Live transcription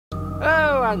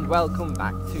Hello and welcome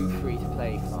back to Free to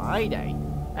Play Friday.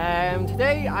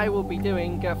 Today I will be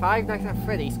doing Five Nights at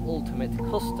Freddy's Ultimate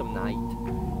Custom Night.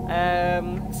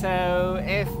 So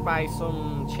if by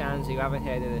some chance you haven't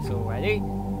heard of this already,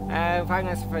 Five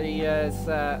Nights at Freddy's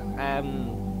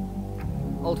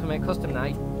Ultimate Custom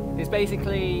Night is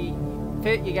basically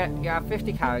you have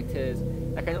 50 characters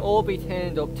that can all be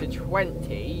turned up to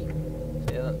 20.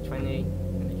 So 20,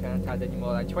 and you can't add any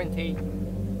more than 20.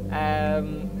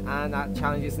 And that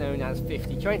challenge is known as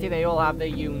 50-20. They all have their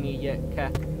unique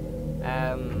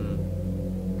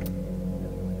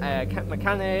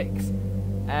mechanics.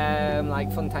 Like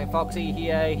Funtime Foxy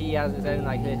here, he has his own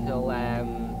like little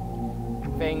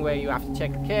thing where you have to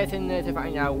check the curtain to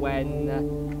find out when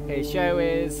his show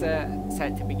is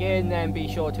set to begin. Then be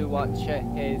sure to watch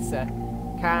his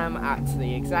cam at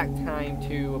the exact time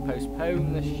to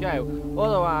postpone the show.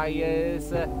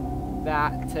 Otherwise,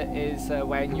 that is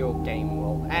when your game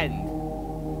will end.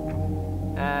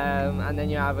 And then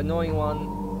you have annoying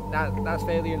one. That's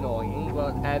fairly annoying,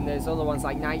 but there's other ones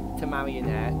like Night to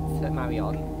Marionette,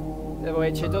 Marion,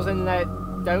 which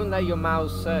don't let your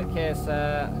mouse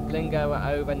cursor linger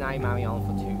over Night Marion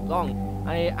for too long,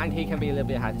 and he can be a little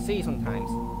bit hard to see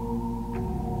sometimes.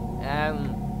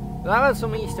 There are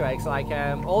some Easter eggs like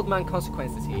Old Man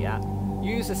Consequences here.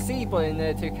 Use the C button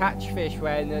to catch fish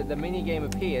when the mini game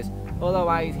appears.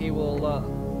 Otherwise, he will lock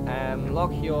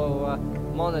your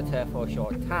monitor for a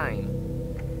short time.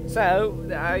 So,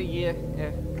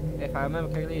 if I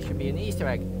remember correctly, it should be an Easter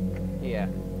egg here.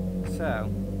 So,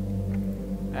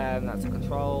 that's the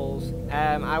controls.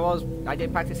 I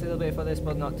did practice a little bit for this,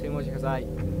 but not too much because I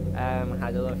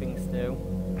had other things to do. I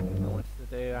wanted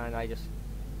to do, and I just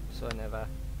sort of never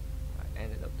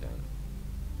ended up doing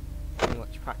too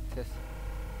much practice.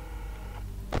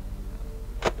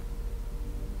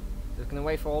 Just gonna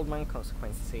wait for Old Man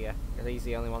Consequences here, because he's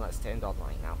the only one that's turned on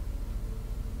right now.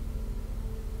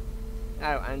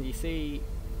 Oh, and you see,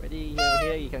 ready over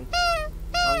here, you can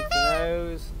on the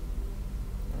nose.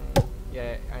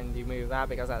 Yeah, and you move that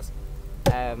because that's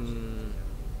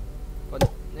but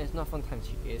it's not Funtime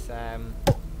Cheek, it's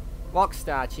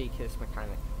Rockstar Cheek's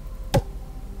mechanic.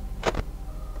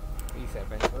 Reset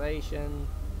ventilation.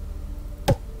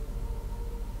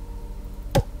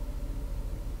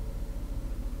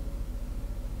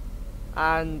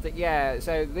 And yeah,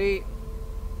 so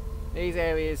these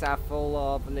areas are full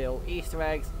of little Easter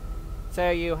eggs.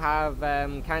 So you have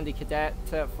Candy Cadet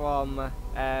from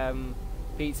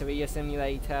Pizzeria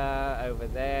Simulator over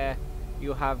there.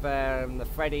 You have the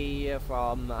Freddy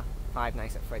from Five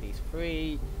Nights at Freddy's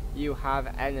 3. You have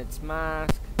Ennard's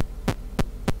Mask.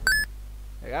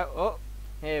 There we go. Oh,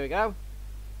 here we go.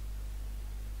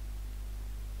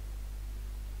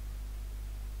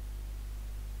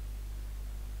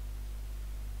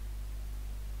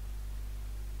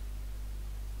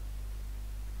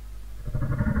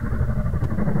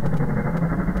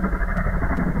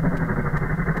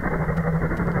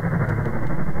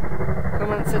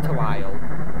 Sit a while.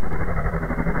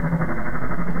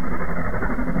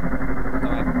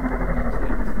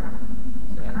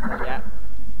 Yeah.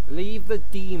 Leave the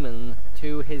demon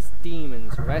to his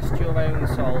demons. Rest your own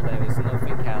soul. There is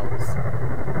nothing else.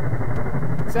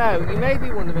 So you may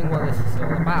be wondering what this is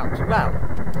all about. Well,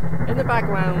 in the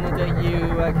background you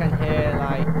can hear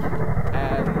like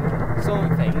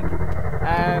something,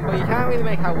 but you can't really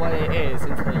make out what it is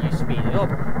until you speed it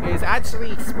up. It is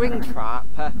actually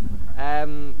Springtrap. I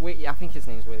think his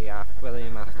name's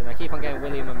William Afton. I keep on getting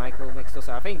William and Michael mixed up,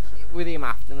 so I think William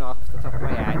Afton off the top of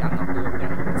my head. I'm not good with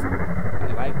names.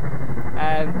 Anyway,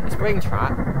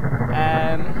 Springtrap.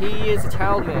 He is a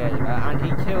child murderer, and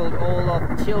he killed all of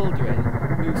the children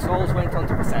whose souls went on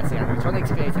to possess the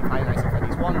animatronics created Five Nights at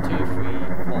Freddy's 1, 2, 3,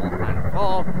 4, and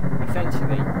 4,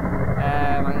 essentially.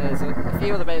 And there's a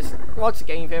few other bits. Watch the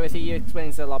game theory, he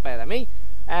explains it a lot better than me.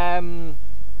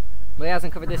 But he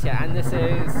hasn't covered this yet, and this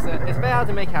is it's a bit hard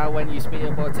to make out when you speed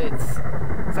it, but it's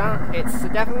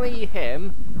definitely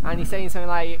him, and he's saying something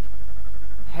like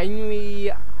Henry,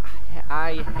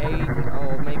 I hate,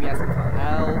 or maybe asking for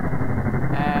help,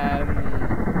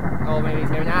 or maybe he's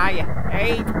going I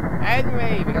hate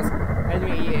Henry because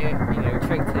Henry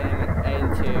tricked him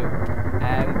into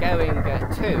going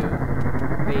to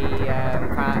the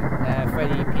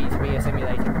Freddy Pizzeria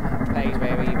Simulator place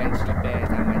where he eventually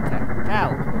burned and went to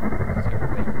hell.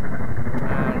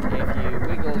 And if you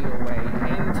wiggle your way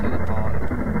into the pond,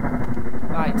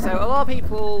 right? So a lot of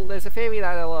people, there's a theory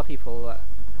that a lot of people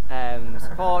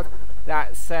support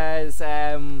that says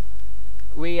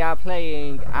we are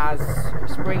playing as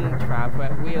Springtrap,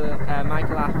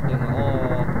 Michael Afton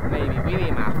or maybe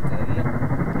William Afton,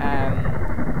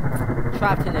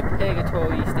 trapped in a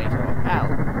purgatory state or hell,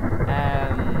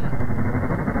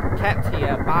 kept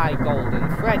here by Golden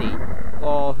Freddy,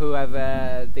 or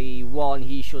whoever the one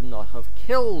he should not have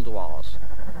killed was.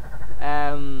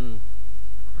 And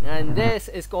this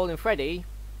is Golden Freddy.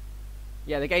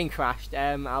 Yeah, the game crashed.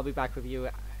 I'll be back with you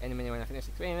in a minute when I finish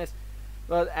explaining this.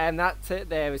 But that's it.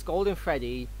 There is Golden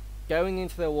Freddy going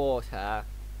into the water,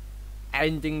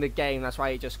 ending the game. That's why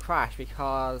it just crashed,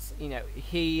 because you know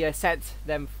he set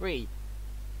them free.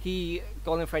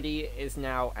 Golden Freddy is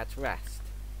now at rest.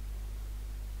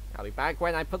 I'll be back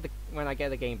when I get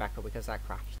the game back up, because that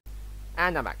crashed.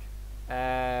 And I'm back.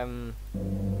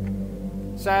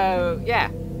 So yeah.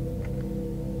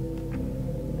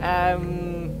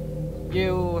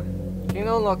 You can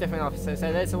unlock different officers.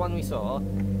 So there's the one we saw.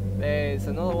 There's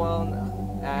another one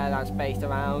that's based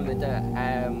around the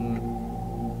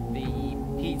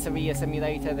pizzeria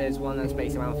simulator. There's one that's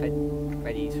based around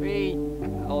Freddy 3.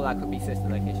 Oh, that could be sister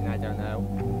location, I don't know.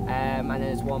 And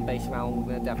there's one based around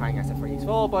the Death Hang at Freddy's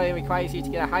 4, but it requires you to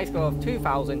get a high score of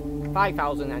 2,000,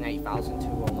 5,000 and 8,000 to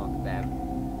unlock them.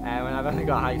 And I've only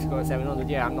got a high score of 700,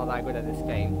 yeah, I'm not that good at this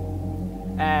game.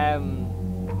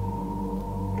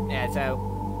 Yeah,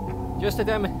 so just to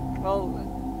well,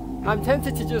 I'm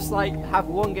tempted to just like have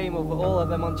one game of all of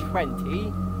them on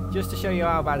 20, just to show you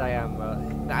how bad I am,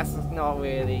 but that's not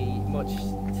really much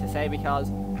to say, because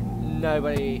not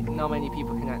many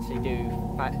people can actually do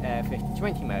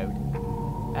 50-20 mode.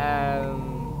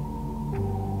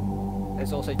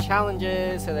 There's also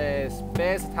challenges, so there's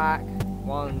Bear's Attack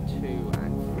 1, 2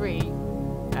 and 3.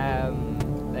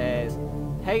 There's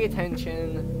Pay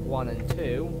Attention 1 and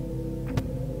 2.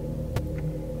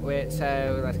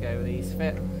 So let's go with these.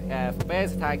 For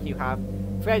Bear's Attack you have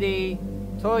Freddy,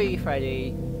 Toy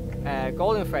Freddy,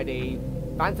 Golden Freddy,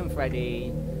 Phantom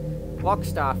Freddy,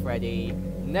 Rockstar Freddy,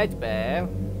 Ned Bear,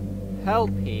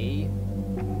 Helpy,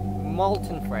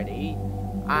 Molten Freddy,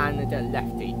 and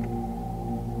Lefty.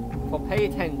 For Pay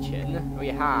Attention we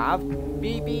have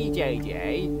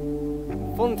BBJJ,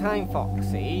 Funtime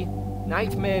Foxy,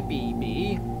 Nightmare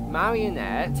BB,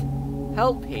 Marionette,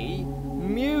 Helpy,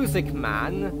 Music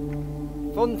Man,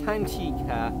 Funtime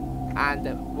Chica,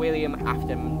 and William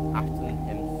Afton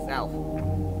himself.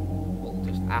 Well,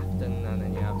 just Afton, and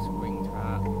then you have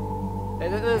Springtrap.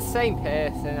 They're the same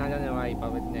person, I don't know why he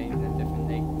bothered naming them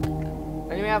differently.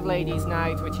 Then we have Ladies'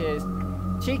 Night, which is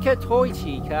Chica, Toy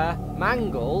Chica,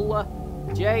 Mangle,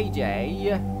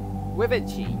 JJ, Wivet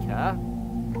Chica,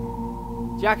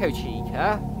 Jacko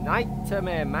Chica,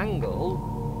 Nightmare Mangle,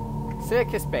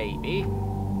 Circus Baby,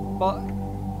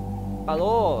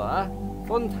 Ballora,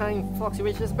 Funtime Foxy,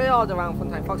 which is a bit odd around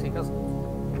Funtime Foxy, because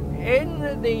in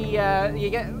the you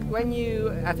get, when you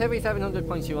at every 700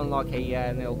 points you unlock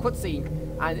a little cutscene,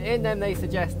 and in them they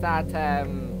suggest that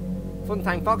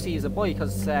Funtime Foxy is a boy,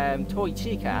 because Toy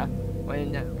Chica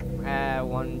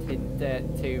wanted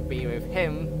to be with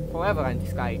him forever and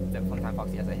described Funtime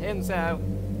Foxy as a him. So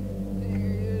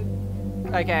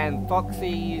again,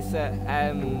 Foxy's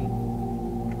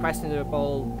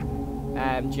questionable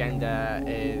gender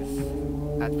is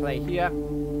at play here.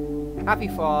 Happy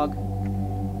Frog,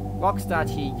 Rockstar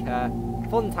Chica,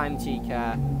 Funtime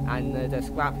Chica, and the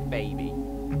Scrap Baby.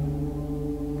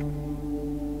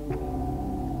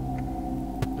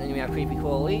 Then we have Creepy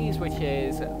Crawlies, which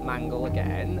is Mangle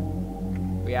again.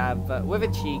 We have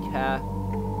Wivet Chica,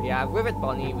 we have Wivet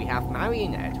Bonnie, we have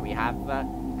Marionette, we have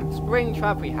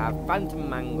Springtrap, we have Phantom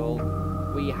Mangle,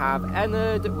 we have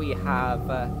Ennard, we have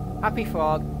Happy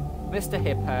Frog, Mr.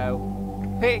 Hippo,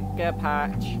 Pigger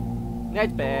Patch,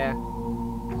 Ned Bear,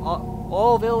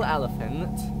 Orville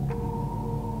Elephant,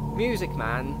 Music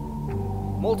Man,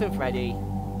 Molten Freddy,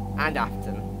 and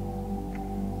Afton.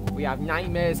 We have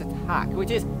Nightmare's Attack,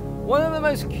 which is one of the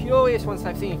most curious ones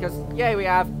I've seen, because yeah, we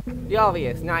have the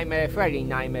obvious Nightmare Freddy,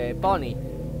 Nightmare Bonnie,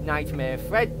 Nightmare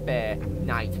Fredbear,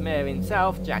 Nightmare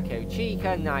himself, Jacko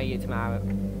Chica, Nightmare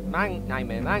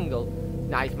Mangle,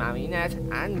 Night Marionette,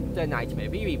 and the Nightmare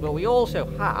BB, but we also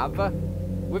have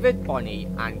Withered Bonnie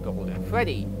and Golden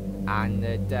Freddy, and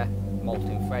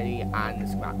Molten Freddy, and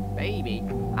Scrap Baby,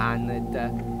 and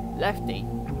Lefty.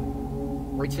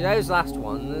 Which of those last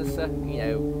ones, you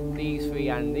know, these three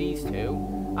and these two,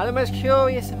 are the most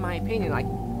curious in my opinion. Like,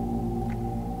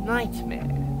 Nightmare.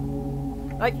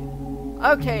 Like,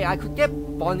 okay, I could get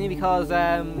Bonnie because,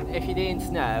 if you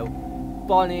didn't know,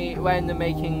 Bonnie, when they're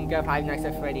making Five Nights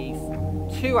at Freddy's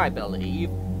 2, I believe,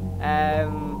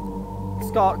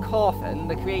 Scott Cawthon,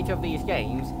 the creator of these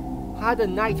games, had a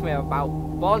nightmare about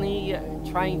Bonnie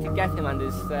trying to get him, and it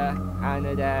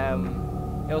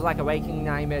was like a waking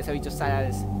nightmare, so he just sat at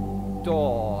his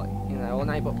door, you know, all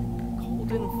night. But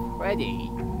Golden Freddy,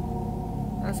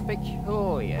 That's a bit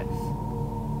curious.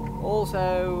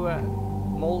 Also,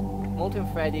 Molten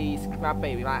Freddy's Grab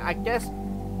Baby. Like, I guess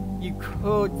you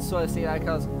could sort of see that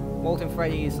because Molten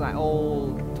Freddy's like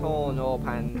all torn up,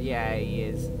 and yeah, he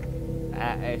is.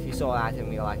 If you saw that in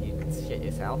real life, you'd shit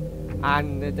yourself.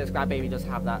 And the Grab Baby does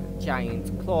have that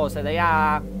giant claw, so they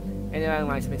are in their own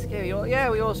right a bit scary. Yeah,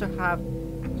 we also have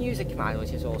Music Man,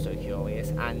 which is also curious,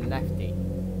 and Lefty,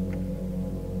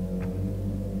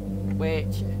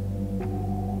 which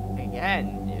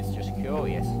again is just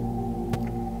curious.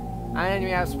 And then we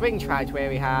have Springtrap, where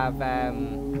we have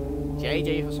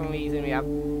JJ for some reason. We have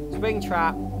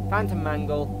Springtrap, Phantom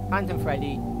Mangle, Phantom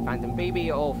Freddy, Phantom BB,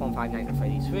 all from Five Nights at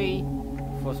Freddy's 3.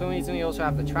 For some reason we also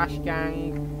have the Trash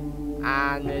Gang,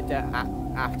 and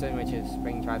Afton, which is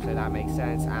Springtrap, so that makes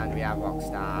sense. And we have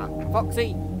Rockstar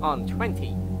Foxy on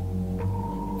 20.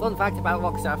 Fun fact about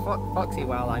Rockstar Foxy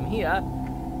while I'm here.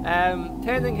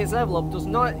 Turning his level up does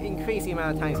not increase the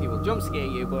amount of times he will jump scare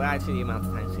you, but actually the amount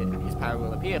of times his power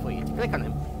will appear for you to click on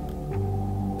him.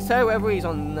 So whether he's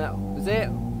on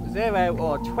 0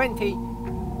 or 20,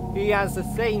 he has the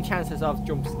same chances of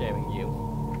jump scaring you.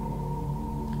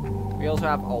 We also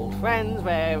have Old Friends,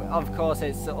 where of course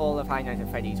it's all the Five Nights at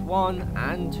Freddy's 1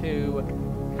 and 2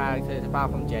 characters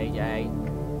apart from JJ.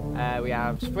 We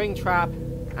have Springtrap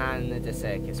and the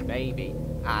Circus Baby,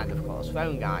 and of course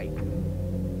Phone Guy.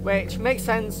 Which makes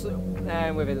sense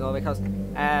with it all because,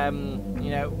 you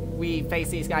know, we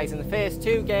faced these guys in the first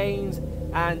 2 games,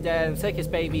 and Circus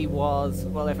Baby was,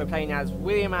 well, if we're playing as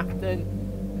William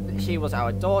Afton, she was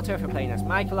our daughter. If we're playing as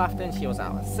Michael Afton, she was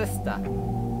our sister.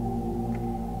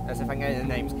 As if I'm getting the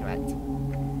names correct.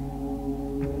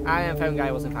 And then Phone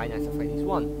Guy was in Five Nights at Freddy's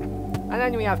 1. And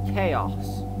then we have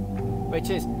Chaos, which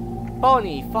is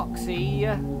Bonnie, Foxy,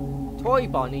 Toy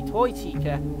Bonnie, Toy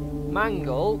Chica,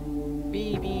 Mangle,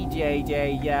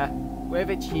 BBJJ,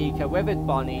 Withered Chica, Withered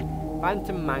Bonnie,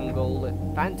 Phantom Mangle,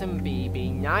 Phantom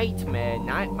BB, Nightmare,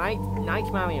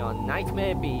 Nightmarion,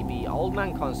 Nightmare BB, Old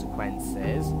Man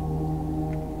Consequences,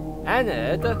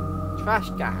 Ennard, Trash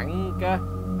Gang,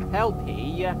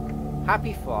 Helpy,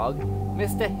 Happy Frog,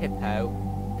 Mr. Hippo,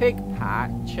 Pig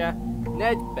Patch,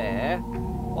 Ned Bear,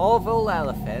 Orville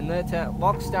Elephant,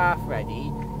 Rockstar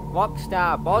Freddy,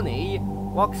 Rockstar Bonnie,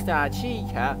 Rockstar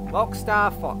Chica,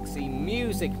 Rockstar Foxy,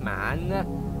 Music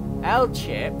Man,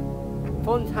 L-Chip,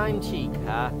 Funtime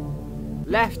Chica,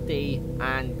 Lefty,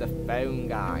 and the Phone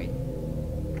Guy.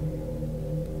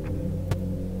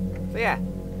 So yeah,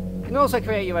 you can also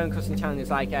create your own custom challenges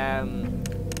like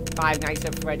Five Nights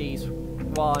at Freddy's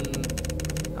 1.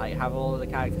 I have all of the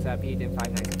characters that appeared in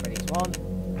Five Nights at Freddy's 1.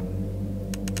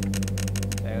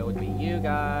 So it would be you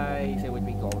guys, it would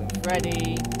be Golden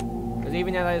Freddy. Because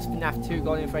even though there's FNAF 2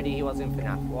 Golden Freddy, he was in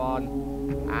FNAF 1.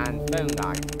 And Phone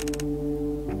Guy.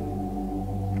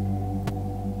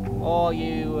 Or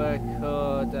you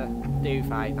could do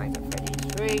Five Nights at Freddy's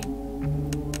 3.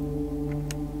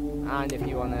 And if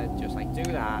you want to just like do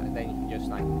that, then you can just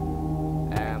like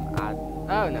add.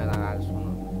 Oh no, that's one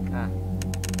on.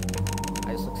 I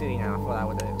just looked silly now. I thought I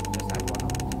would just add one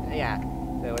on. Yeah,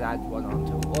 they would add one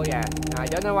onto. Oh yeah, I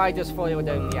don't know why I just thought it would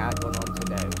only add one onto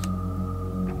those.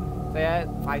 So yeah,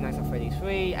 Five Nights at Freddy's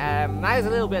 3. That is a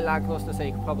little bit lackluster, so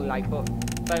you could probably like put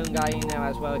Phone Guy in there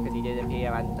as well because he did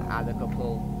appear, and add a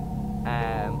couple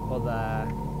other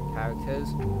characters.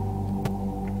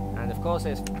 And of course,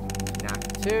 there's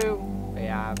FNAF 2. We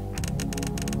have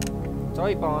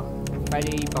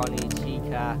Freddy, Bonnie,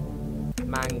 Chica,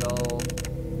 Mangle,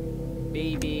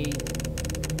 BB,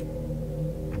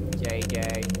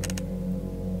 JJ,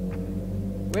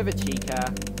 Withered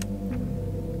Chica,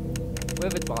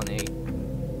 Withered Bonnie,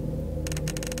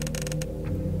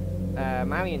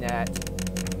 Marionette,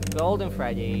 Golden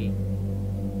Freddy,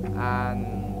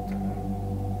 and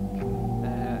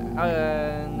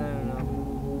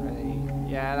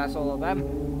yeah, that's all of them.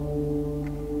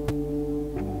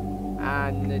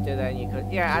 And then you could,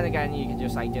 yeah, and again you could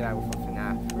just like do that with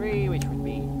FNAF 3, which would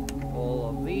be all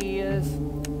of these.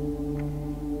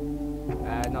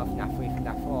 Not FNAF 3,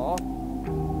 FNAF 4.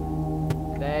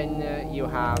 Then you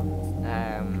have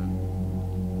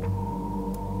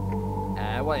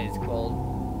what is it called?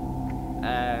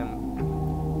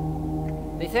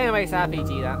 The Cinemax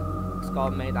RPG that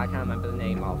Scott made, I can't remember the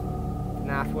name of.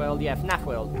 FNAF World, yeah, FNAF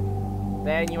World.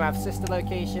 Then you have Sister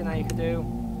Location that you could do.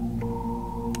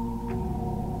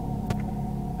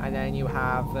 And then you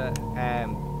have the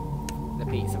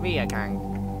Pizzeria Gang,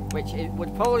 which it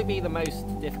would probably be the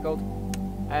most difficult,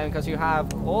 because you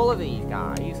have all of these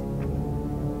guys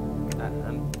that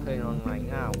I'm putting on right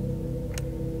now.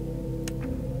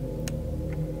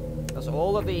 Because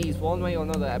all of these, one way or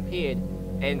another, appeared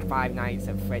in Five Nights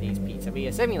at Freddy's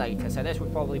Pizzeria Simulator, so this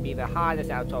would probably be the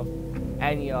hardest out of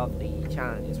any of the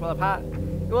challenges. Well,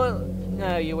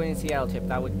 no, you wouldn't see L-Tip,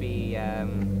 that would be,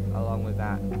 along with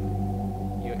that,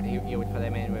 you would put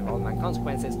him in with Old Man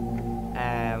Consequences,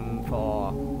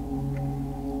 for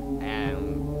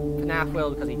FNAF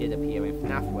World, because he did appear in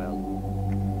FNAF World.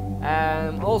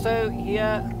 Also,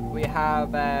 here we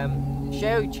have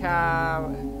show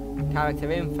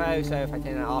character info, so if I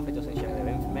turn that off it doesn't show their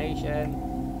information.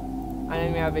 And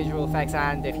then we have visual effects,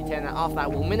 and if you turn that off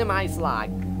that will minimize lag,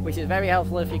 which is very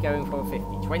helpful if you're going for a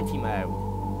 50/20 mode.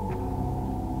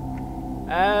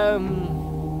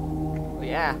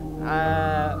 Yeah,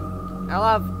 I'll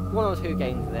have 1 or 2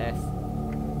 games of this.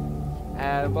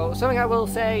 But something I will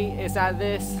say is that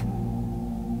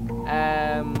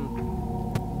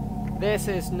this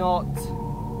is not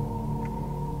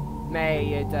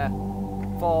made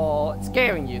for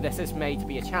scaring you. This is made to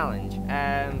be a challenge.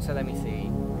 So let me see.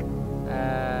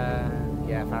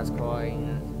 Yeah, fast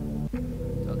coin.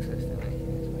 Dog system.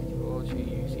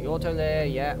 Use the auto layer.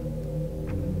 Yeah.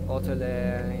 Auto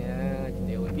layer. Yeah, I can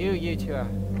deal with you. You two are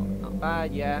not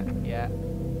bad. Yeah. Yeah.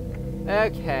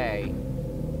 Okay.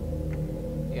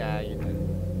 Yeah, you know.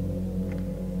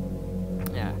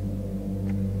 Yeah.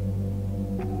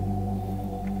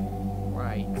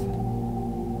 Right.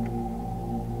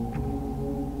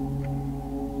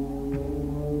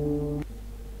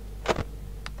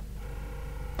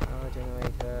 Power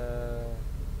generator.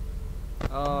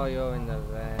 Oh, you're in the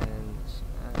vents.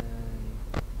 I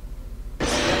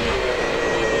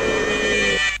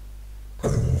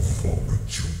will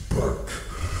vomit you back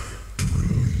to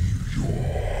relieve your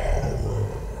horror.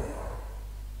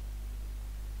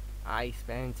 I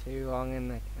spent too long in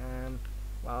the camp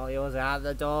while he was at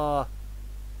the door.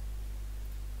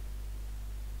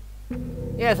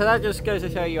 Yeah, so that just goes to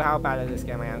show you how bad at this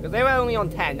game I am, because they were only on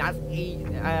 10. That's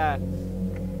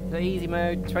the easy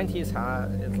mode. 20 is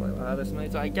hard. It's like the hardest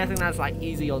mode. So I'm guessing that's like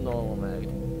easy or normal mode.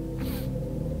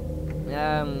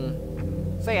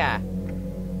 So yeah.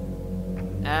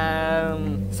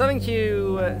 Something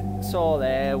you saw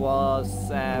there was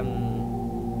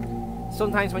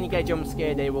sometimes when you get jump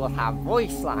scared, they will have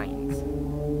voice lines.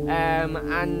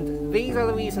 And these are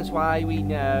the reasons why we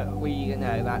know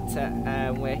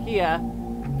that we're here,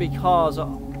 because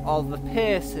of the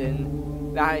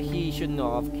person that he should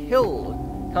not have killed.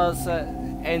 Because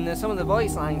in some of the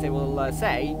voice lines, they will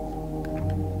say,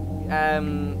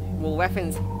 will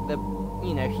reference the,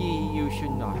 he you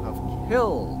should not have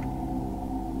killed.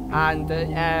 And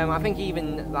I think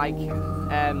even like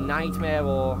Nightmare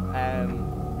or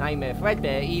Nightmare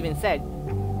Fredbear even said,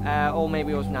 or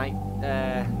maybe it was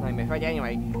Nightmare Freddy.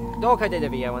 Anyway, Dorko did a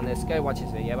video on this. Go watch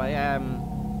his video. But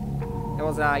it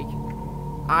was like,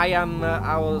 I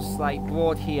was like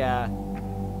brought to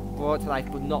life,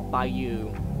 but not by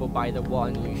you, but by the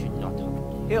one you should not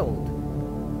have killed.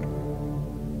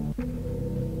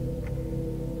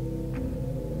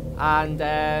 And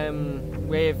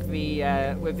with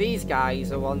these guys,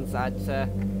 the ones that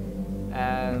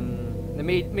the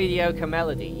mediocre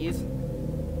melodies,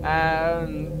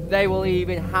 they will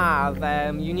even have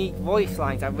unique voice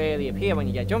lines that rarely appear when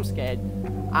you get jump scared.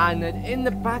 And in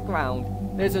the background,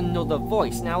 there's another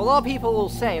voice. Now, a lot of people will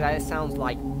say that it sounds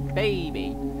like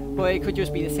Baby, but it could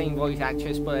just be the same voice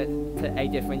actress, but to a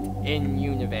different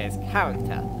in-universe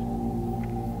character.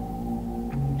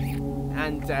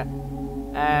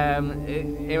 And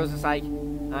it was just like,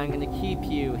 I'm gonna keep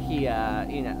you here,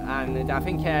 and I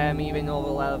think even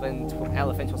Oral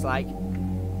Elephant was like,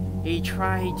 he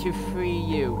tried to free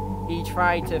you, he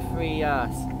tried to free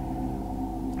us,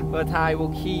 but I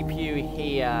will keep you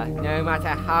here, no matter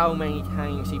how many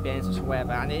times he bends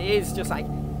whatsoever. And it is just like,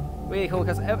 really cool,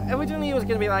 because originally it was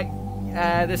gonna be like,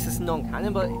 this is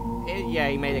non-canon, but yeah,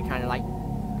 he made it kind of like,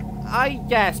 I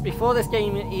guess before this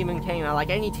game even came out, like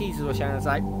any teasers were shown, it's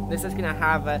like, this is gonna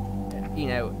have a,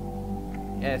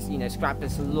 scrap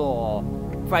this lore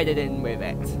threaded in with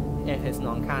it if it's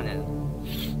non-canon.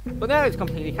 But no, it's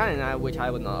completely canon now, which I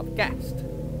would not have guessed,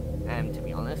 to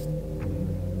be honest.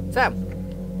 So,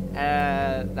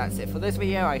 that's it for this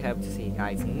video. I hope to see you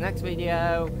guys in the next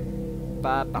video.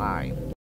 Bye bye.